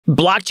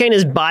blockchain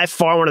is by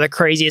far one of the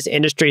craziest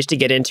industries to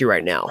get into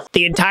right now.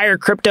 The entire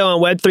crypto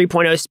and Web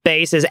 3.0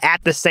 space is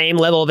at the same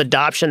level of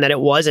adoption that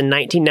it was in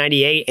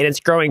 1998, and it's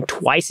growing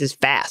twice as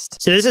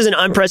fast. So this is an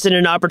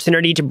unprecedented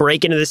opportunity to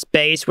break into the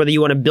space, whether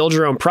you want to build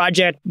your own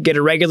project, get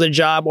a regular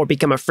job, or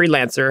become a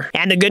freelancer.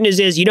 And the good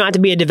news is you don't have to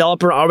be a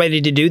developer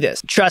already to do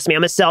this. Trust me,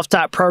 I'm a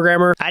self-taught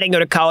programmer. I didn't go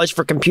to college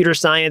for computer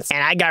science,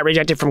 and I got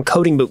rejected from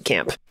coding boot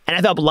camp. And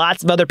I've helped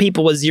lots of other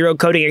people with zero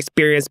coding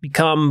experience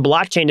become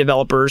blockchain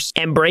developers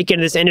and break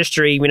into this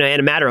industry, in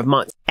a matter of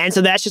months. And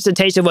so that's just a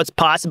taste of what's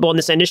possible in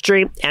this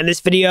industry. And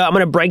this video, I'm going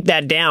to break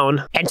that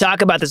down and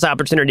talk about this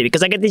opportunity,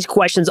 because I get these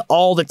questions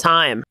all the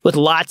time with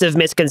lots of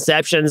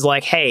misconceptions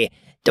like, hey,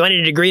 do I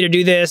need a degree to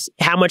do this?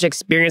 How much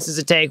experience does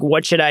it take?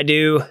 What should I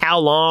do? How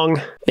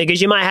long?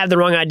 Because you might have the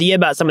wrong idea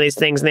about some of these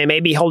things, and they may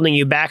be holding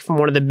you back from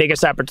one of the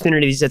biggest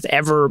opportunities that's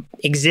ever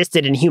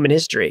existed in human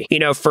history,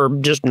 for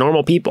just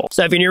normal people.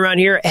 So if you're new around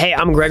here, hey,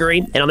 I'm Gregory,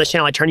 and on this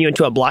channel, I turn you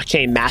into a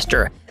blockchain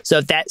master. So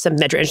if that's something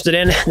that you're interested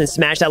in, then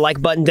smash that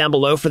like button down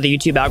below for the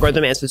YouTube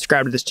algorithm and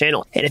subscribe to this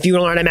channel. And if you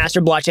want to learn how to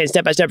master blockchain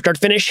step-by-step start to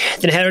finish,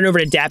 then head on over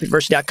to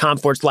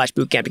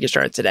dappuniversity.com/bootcamp to get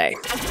started today.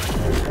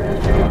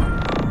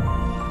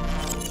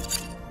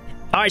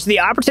 All right, so the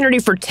opportunity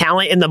for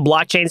talent in the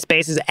blockchain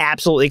space is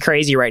absolutely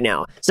crazy right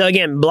now. So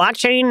again,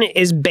 blockchain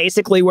is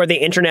basically where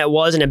the internet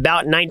was in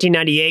about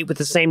 1998 with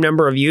the same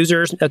number of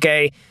users,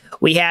 okay?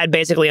 We had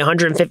basically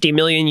 150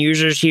 million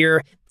users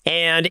here,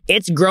 and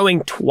it's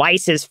growing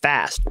twice as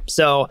fast.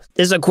 So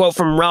this is a quote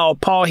from Raoul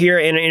Pal here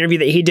in an interview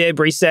that he did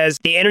where he says,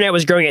 the internet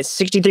was growing at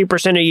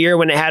 63% a year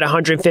when it had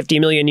 150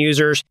 million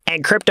users,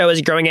 and crypto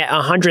is growing at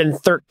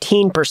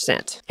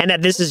 113%. And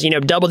that this is,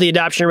 double the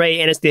adoption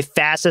rate, and it's the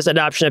fastest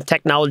adoption of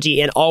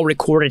technology in all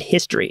recorded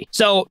history.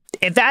 So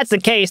if that's the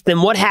case,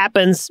 then what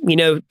happens,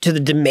 to the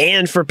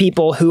demand for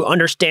people who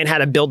understand how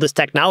to build this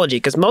technology?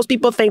 Because most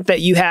people think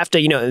that you have to,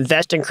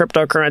 invest in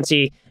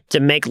cryptocurrency to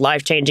make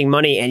life-changing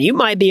money, and you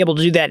might be able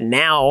to do that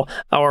now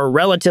or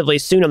relatively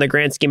soon on the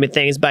grand scheme of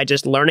things by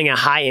just learning a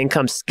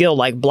high-income skill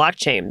like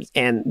blockchain.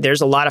 And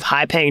there's a lot of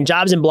high-paying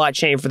jobs in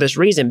blockchain for this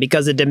reason,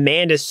 because the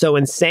demand is so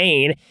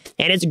insane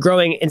and it's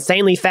growing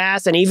insanely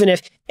fast. And even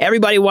if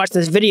everybody watched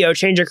this video,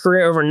 changed their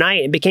career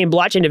overnight and became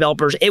blockchain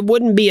developers, it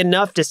wouldn't be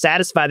enough to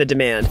satisfy the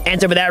demand.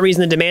 And so for that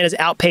reason, the demand is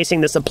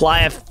outpacing the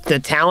supply of the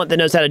talent that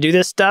knows how to do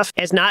this stuff.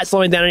 It's not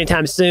slowing down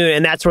anytime soon,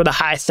 and that's where the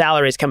high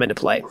salaries come into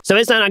play. So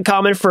it's not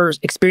uncommon for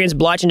experienced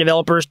blockchain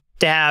developers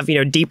to have,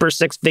 deeper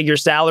six-figure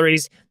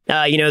salaries.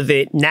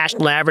 The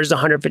national average is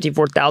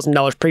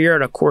 $154,000 per year.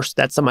 And of course,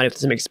 that's somebody with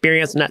some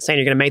experience. I'm not saying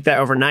you're going to make that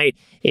overnight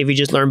if you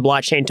just learn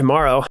blockchain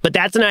tomorrow, but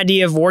that's an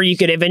idea of where you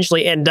could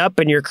eventually end up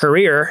in your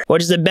career,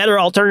 which is a better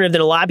alternative than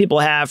a lot of people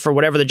have for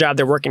whatever the job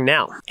they're working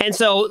now. And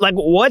so,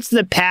 what's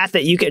the path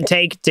that you can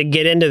take to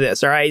get into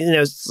this? All right.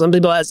 Some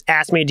people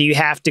ask me, do you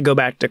have to go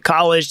back to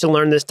college to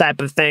learn this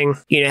type of thing?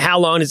 How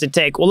long does it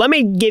take? Well, let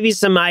me give you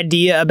some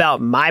idea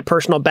about my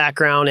personal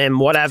background and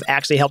what I've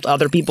actually helped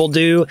other people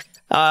do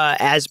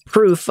as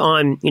proof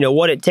on,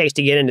 what it takes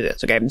to get into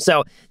this, okay?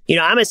 So,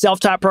 I'm a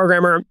self-taught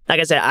programmer. Like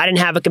I said, I didn't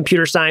have a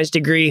computer science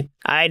degree.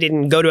 I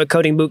didn't go to a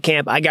coding boot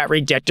camp. I got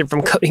rejected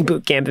from coding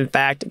boot camp, in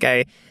fact,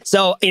 okay?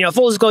 So,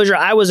 full disclosure,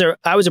 I was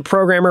a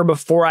programmer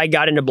before I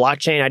got into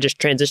blockchain. I just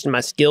transitioned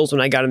my skills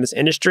when I got in this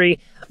industry.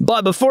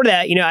 But before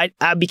that,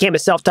 I became a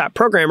self-taught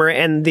programmer,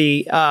 and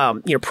the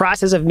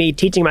process of me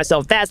teaching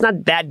myself that's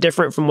not that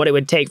different from what it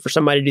would take for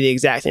somebody to do the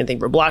exact same thing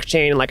for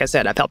blockchain. And like I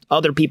said, I've helped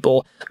other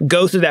people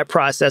go through that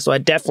process, so I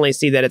definitely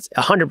see that it's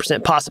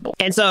 100% possible.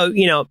 And so,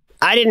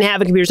 I didn't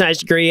have a computer science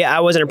degree.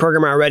 I wasn't a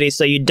programmer already,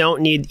 so you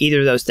don't need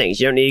either of those things.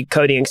 You don't need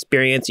coding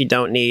experience. You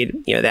don't need,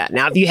 that.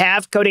 Now, if you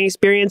have coding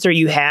experience or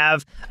you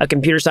have a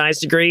computer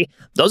science degree,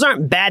 those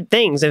aren't bad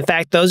things. In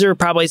fact, those are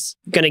probably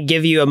going to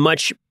give you a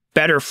much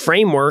better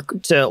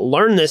framework to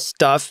learn this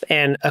stuff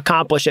and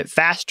accomplish it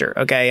faster,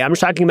 okay? I'm just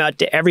talking about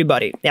to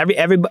everybody.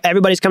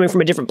 Everybody's coming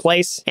from a different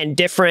place, and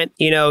different,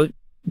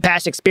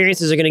 past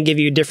experiences are going to give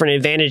you different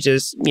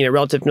advantages,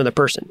 relative to another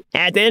person.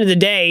 At the end of the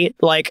day,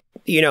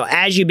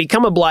 as you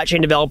become a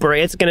blockchain developer,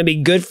 it's going to be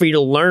good for you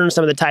to learn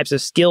some of the types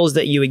of skills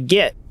that you would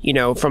get,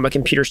 from a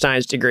computer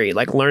science degree,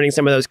 like learning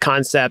some of those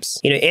concepts,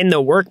 in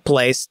the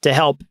workplace to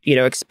help,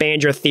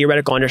 expand your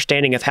theoretical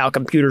understanding of how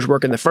computers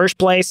work in the first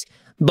place.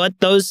 But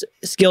those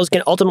skills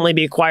can ultimately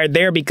be acquired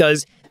there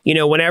because,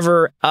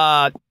 whenever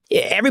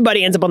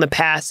everybody ends up on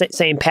the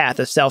same path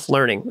of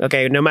self-learning,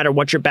 okay? No matter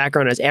what your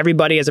background is,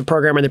 everybody as a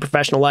programmer in their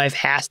professional life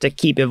has to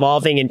keep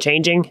evolving and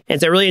changing. And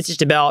so really it's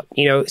just about,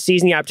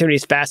 seizing the opportunity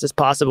as fast as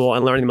possible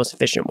and learning the most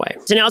efficient way.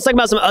 So now let's talk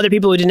about some other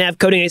people who didn't have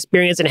coding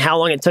experience and how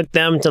long it took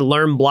them to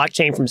learn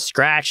blockchain from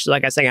scratch. So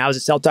like I was saying, I was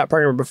a self-taught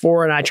programmer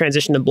before, and I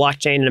transitioned to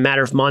blockchain in a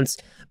matter of months.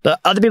 But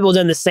other people have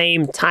done the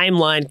same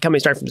timeline coming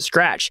start from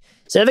scratch.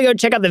 So if you go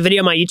check out the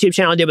video on my YouTube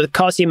channel I did with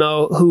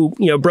Cosimo, who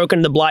broke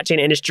into the blockchain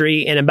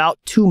industry in about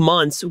 2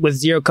 months with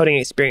zero coding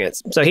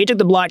experience. So he took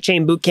the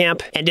blockchain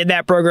bootcamp and did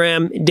that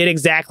program, did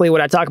exactly what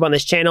I talk about on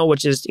this channel,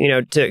 which is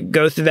to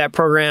go through that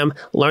program,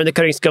 learn the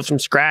coding skills from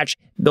scratch,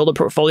 build a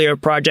portfolio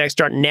of projects,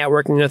 start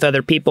networking with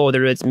other people,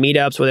 whether it's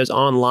meetups, whether it's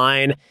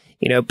online.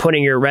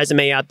 putting your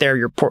resume out there,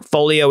 your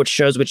portfolio, which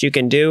shows what you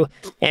can do.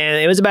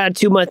 And it was about a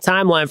 2-month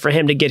timeline for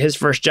him to get his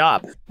first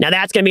job. Now,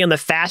 that's going to be on the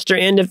faster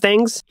end of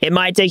things. It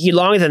might take you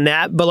longer than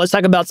that, but let's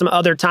talk about some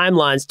other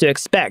timelines to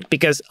expect,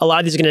 because a lot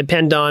of these are going to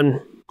depend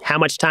on how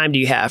much time do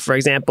you have. For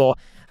example,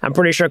 I'm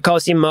pretty sure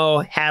Cosimo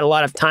had a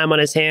lot of time on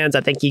his hands.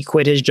 I think he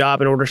quit his job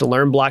in order to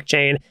learn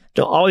blockchain.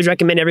 Don't always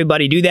recommend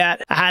everybody do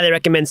that. I highly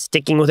recommend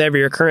sticking with whatever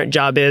your current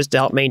job is to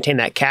help maintain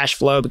that cash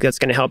flow, because it's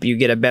going to help you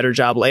get a better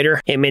job later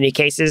in many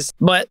cases.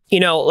 But,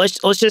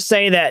 let's just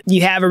say that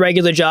you have a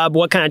regular job.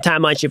 What kind of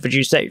timeline shift would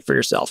you set for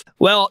yourself?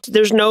 Well,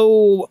 there's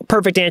no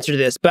perfect answer to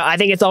this, but I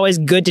think it's always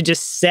good to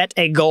just set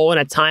a goal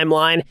and a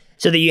timeline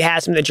so that you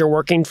have something that you're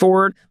working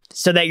toward,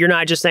 so that you're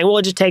not just saying, well,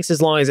 it just takes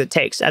as long as it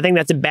takes. I think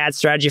that's a bad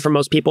strategy for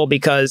most people,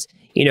 because,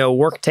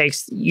 work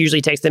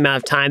usually takes the amount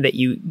of time that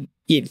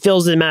it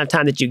fills the amount of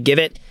time that you give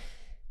it.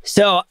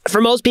 So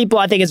for most people,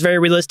 I think it's very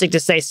realistic to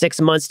say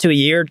 6 months to a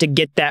year to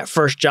get that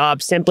first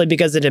job, simply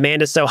because the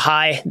demand is so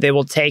high. They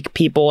will take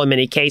people in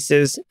many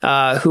cases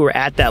who are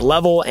at that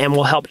level, and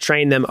will help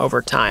train them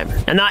over time.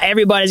 And not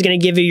everybody's going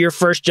to give you your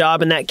first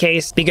job in that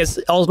case, because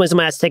ultimately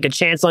someone has to take a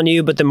chance on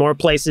you. But the more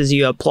places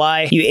you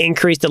apply, you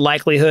increase the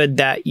likelihood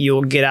that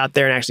you'll get out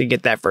there and actually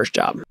get that first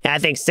job. And I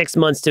think 6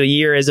 months to a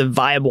year is a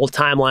viable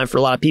timeline for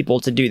a lot of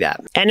people to do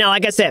that. And now,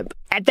 like I said,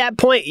 at that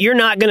point, you're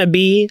not going to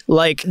be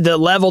like the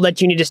level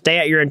that you need to stay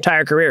at your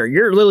entire career.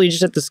 You're literally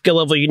just at the skill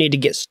level you need to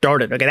get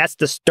started. Okay, that's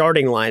the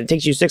starting line. It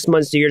takes you 6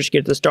 months to a year to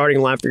get to the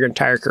starting line for your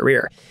entire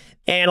career.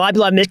 And a lot of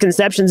people have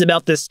misconceptions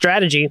about this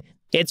strategy.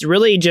 It's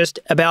really just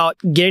about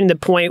getting to the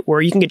point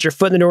where you can get your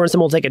foot in the door and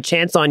someone will take a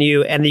chance on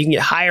you, and then you can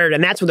get hired.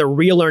 And that's where the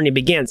real learning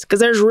begins, because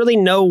there's really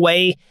no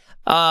way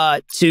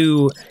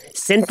to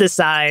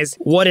synthesize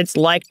what it's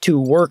like to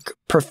work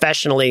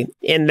professionally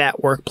in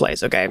that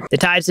workplace, okay? The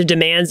types of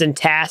demands and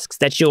tasks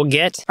that you'll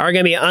get are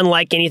going to be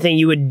unlike anything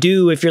you would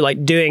do if you're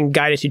like doing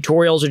guided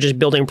tutorials or just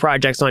building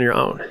projects on your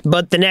own.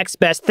 But the next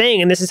best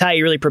thing, and this is how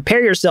you really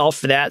prepare yourself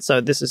for that, so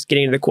this is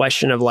getting to the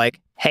question of like,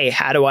 hey,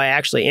 how do I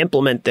actually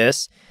implement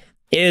this,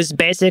 is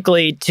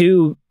basically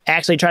to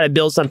actually try to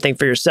build something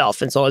for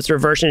yourself. And so let's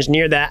reverse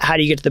engineer that. How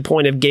do you get to the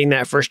point of getting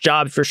that first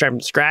job if you're starting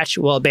from scratch?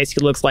 Well, it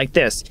basically looks like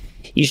this.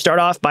 You start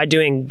off by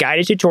doing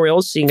guided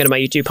tutorials. So you can go to my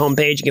YouTube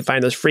homepage. You can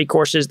find those free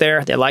courses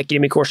there. They're like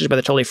Udemy courses, but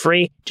they're totally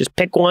free. Just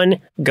pick one,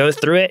 go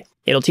through it.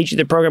 It'll teach you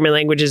the programming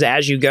languages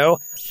as you go.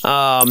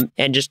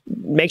 And just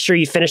make sure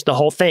you finish the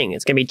whole thing.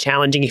 It's going to be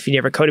challenging if you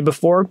never coded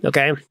before,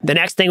 okay? The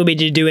next thing would be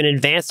to do an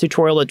advanced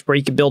tutorial where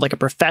you can build like a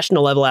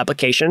professional level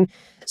application.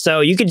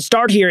 So you could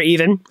start here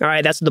even, all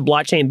right? That's what the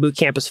Blockchain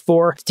Bootcamp is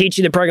for, to teach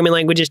you the programming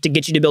languages to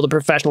get you to build a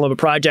professional level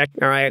project,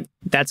 all right?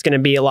 That's going to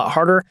be a lot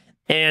harder.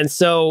 And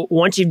so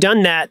once you've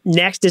done that,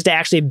 next is to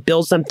actually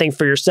build something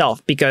for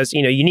yourself, because,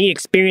 you need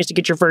experience to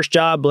get your first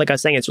job. But like I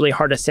was saying, it's really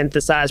hard to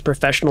synthesize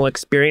professional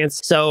experience.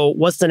 So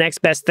what's the next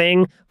best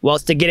thing? Well,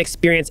 it's to get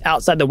experience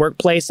outside the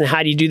workplace. And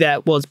how do you do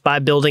that? Well, it's by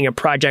building a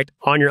project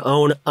on your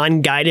own,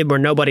 unguided, where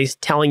nobody's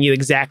telling you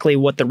exactly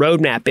what the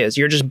roadmap is.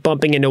 You're just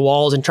bumping into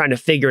walls and trying to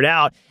figure it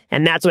out.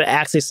 And that's what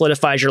actually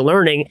solidifies your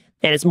learning.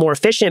 And it's more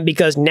efficient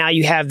because now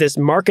you have this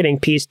marketing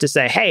piece to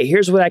say, hey,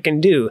 here's what I can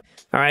do.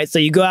 All right, so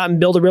you go out and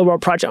build a real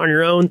world project on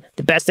your own.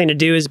 The best thing to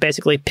do is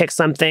basically pick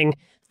something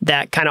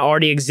that kind of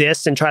already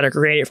exists and try to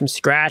create it from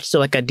scratch. So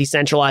like a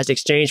decentralized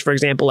exchange, for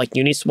example, like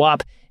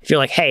Uniswap. If you're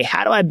like, hey,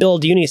 how do I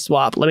build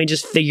Uniswap? Let me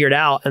just figure it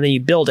out. And then you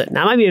build it.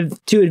 Now, it might be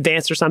too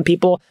advanced for some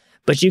people,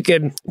 but you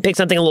could pick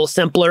something a little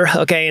simpler,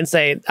 okay, and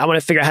say, I want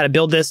to figure out how to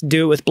build this,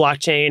 do it with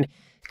blockchain,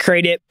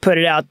 create it, put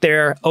it out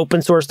there,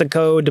 open source the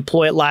code,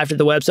 deploy it live to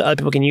the web so other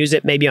people can use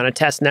it, maybe on a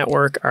test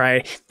network, all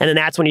right? And then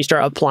that's when you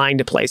start applying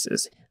to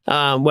places.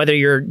 Whether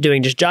you're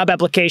doing just job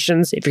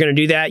applications, if you're going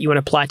to do that, you want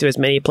to apply to as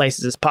many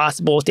places as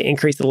possible to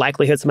increase the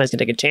likelihood somebody's going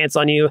to take a chance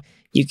on you.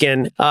 You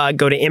can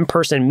go to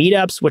in-person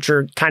meetups, which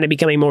are kind of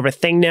becoming more of a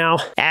thing now.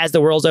 As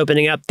the world's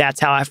opening up, that's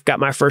how I've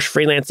got my first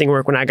freelancing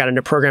work when I got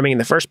into programming in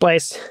the first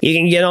place. You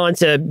can get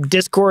onto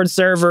Discord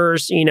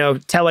servers,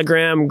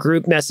 Telegram,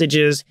 group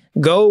messages,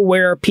 go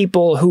where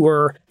people who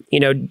are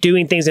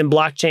doing things in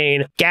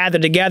blockchain gather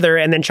together,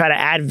 and then try to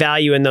add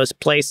value in those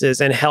places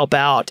and help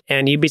out.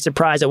 And you'd be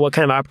surprised at what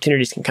kind of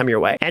opportunities can come your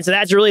way. And so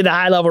that's really the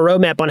high level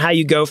roadmap on how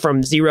you go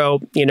from zero,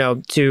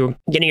 to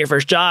getting your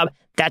first job.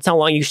 That's how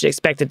long you should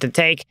expect it to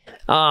take.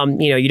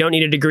 You don't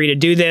need a degree to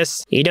do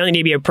this. You don't need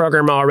to be a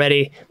programmer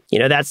already.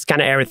 That's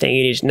kind of everything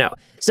you need to know.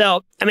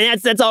 So, I mean,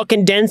 that's all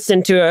condensed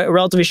into a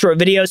relatively short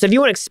video. So if you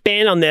want to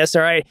expand on this,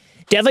 all right,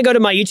 definitely go to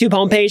my YouTube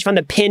homepage, find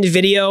the pinned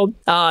video.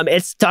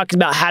 It's talking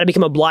about how to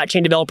become a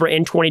blockchain developer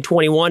in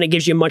 2021. It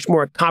gives you a much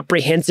more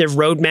comprehensive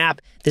roadmap.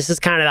 This is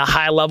kind of the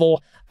high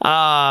level,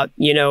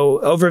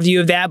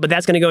 overview of that, but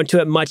that's going to go into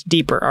it much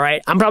deeper. All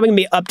right. I'm probably going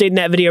to be updating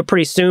that video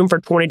pretty soon for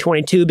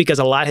 2022 because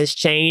a lot has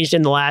changed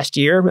in the last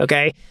year.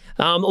 Okay.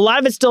 A lot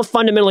of it's still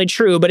fundamentally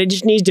true, but it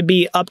just needs to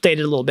be updated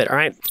a little bit. All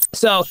right.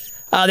 So,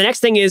 the next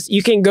thing is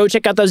you can go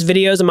check out those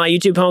videos on my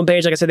YouTube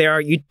homepage. Like I said,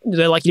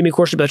 they're like Udemy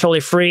courses, but they're totally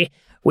free.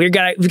 we've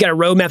got a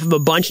roadmap of a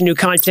bunch of new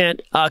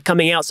content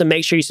coming out, so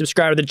make sure you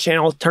subscribe to the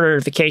channel, turn on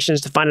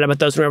notifications to find out about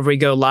those whenever we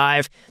go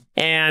live.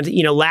 And,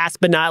 you know, last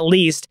but not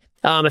least,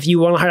 if you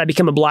want to learn how to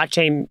become a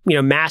blockchain,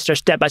 master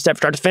step-by-step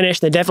start to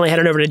finish, then definitely head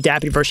on over to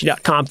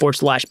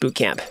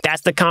dappuniversity.com/bootcamp.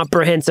 That's the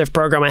comprehensive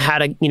program on how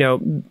to,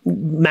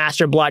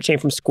 master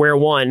blockchain from square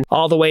one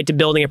all the way to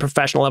building a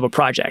professional level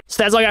project.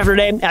 So that's all I got for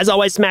today. As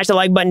always, smash the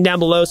like button down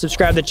below,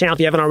 subscribe to the channel if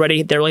you haven't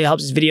already. That really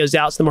helps these videos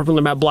out so the more people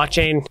learn about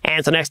blockchain. And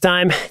until next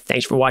time,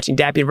 thanks for watching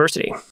Dapp University.